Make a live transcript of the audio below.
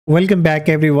Welcome back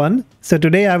everyone. So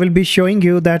today I will be showing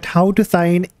you that how to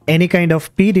sign any kind of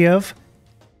PDF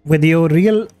with your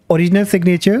real original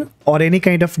signature or any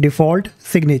kind of default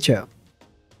signature.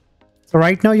 So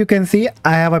right now you can see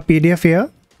I have a PDF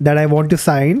here that I want to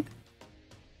sign.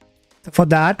 For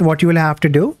that, what you will have to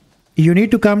do, you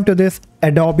need to come to this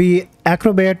Adobe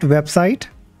Acrobat website.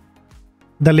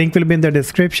 The link will be in the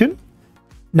description.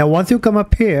 Now once you come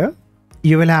up here,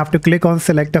 you will have to click on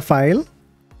select a file.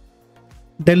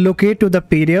 Then locate to the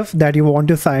PDF that you want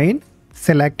to sign,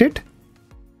 select it,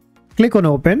 click on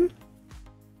open,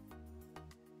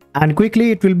 and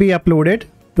quickly it will be uploaded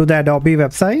to the Adobe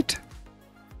website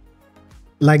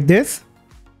like this.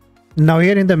 Now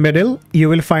here in the middle you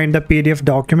will find the PDF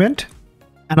document,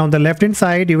 and on the left hand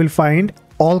side you will find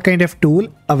all kind of tool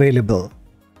available.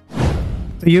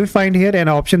 So you will find here an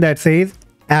option that says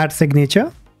add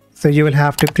signature, so you will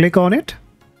have to click on it.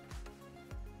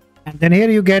 And then here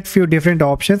you get few different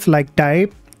options like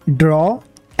type, draw,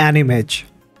 and image.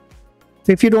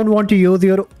 So if you don't want to use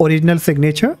your original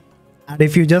signature, and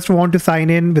if you just want to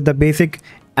sign in with the basic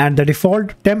and the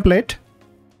default template,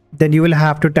 then you will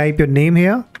have to type your name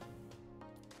here.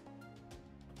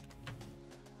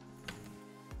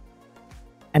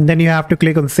 And then you have to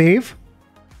click on save.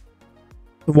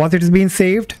 Once it is being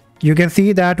saved, you can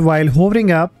see that while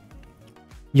hovering up,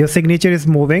 your signature is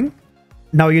moving.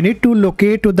 Now you need to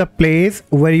locate to the place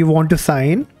where you want to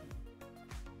sign.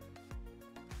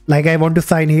 Like I want to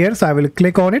sign here, so I will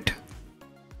click on it.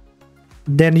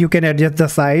 Then you can adjust the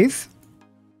size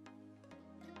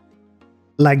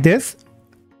like this,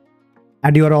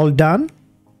 and you are all done.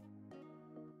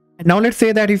 And now let's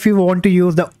say that if you want to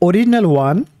use the original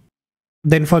one,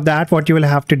 then for that what you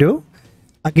will have to do,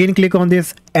 again click on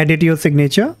this edit your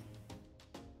signature,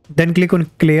 then click on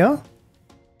clear.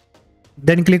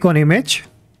 Then click on image,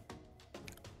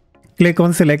 click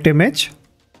on select image.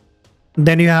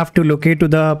 Then you have to locate to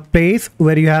the place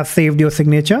where you have saved your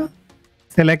signature,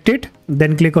 select it,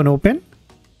 then click on open,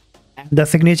 and the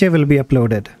signature will be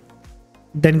uploaded.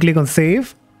 Then click on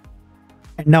save,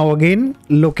 and now again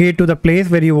locate to the place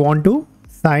where you want to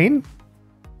sign.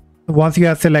 Once you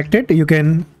have selected, you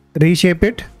can reshape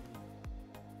it,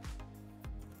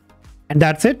 and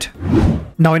that's it.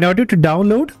 Now in order to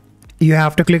download, you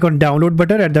have to click on download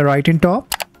button at the right hand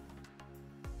top.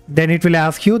 Then it will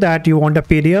ask you that you want a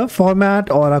PDF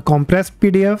format or a compressed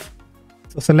PDF.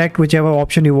 So select whichever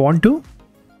option you want to,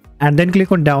 and then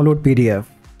click on download PDF.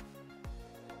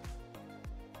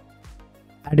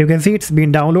 And you can see it's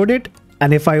been downloaded.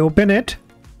 And if I open it,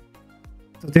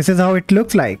 so this is how it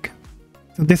looks like.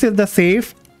 So this is the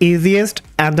safe, easiest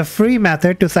and the free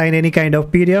method to sign any kind of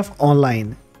PDF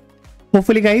online.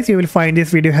 Hopefully guys, you will find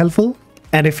this video helpful.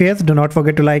 And if yes, do not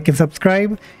forget to like and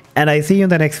subscribe, and I see you in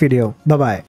the next video. Bye bye.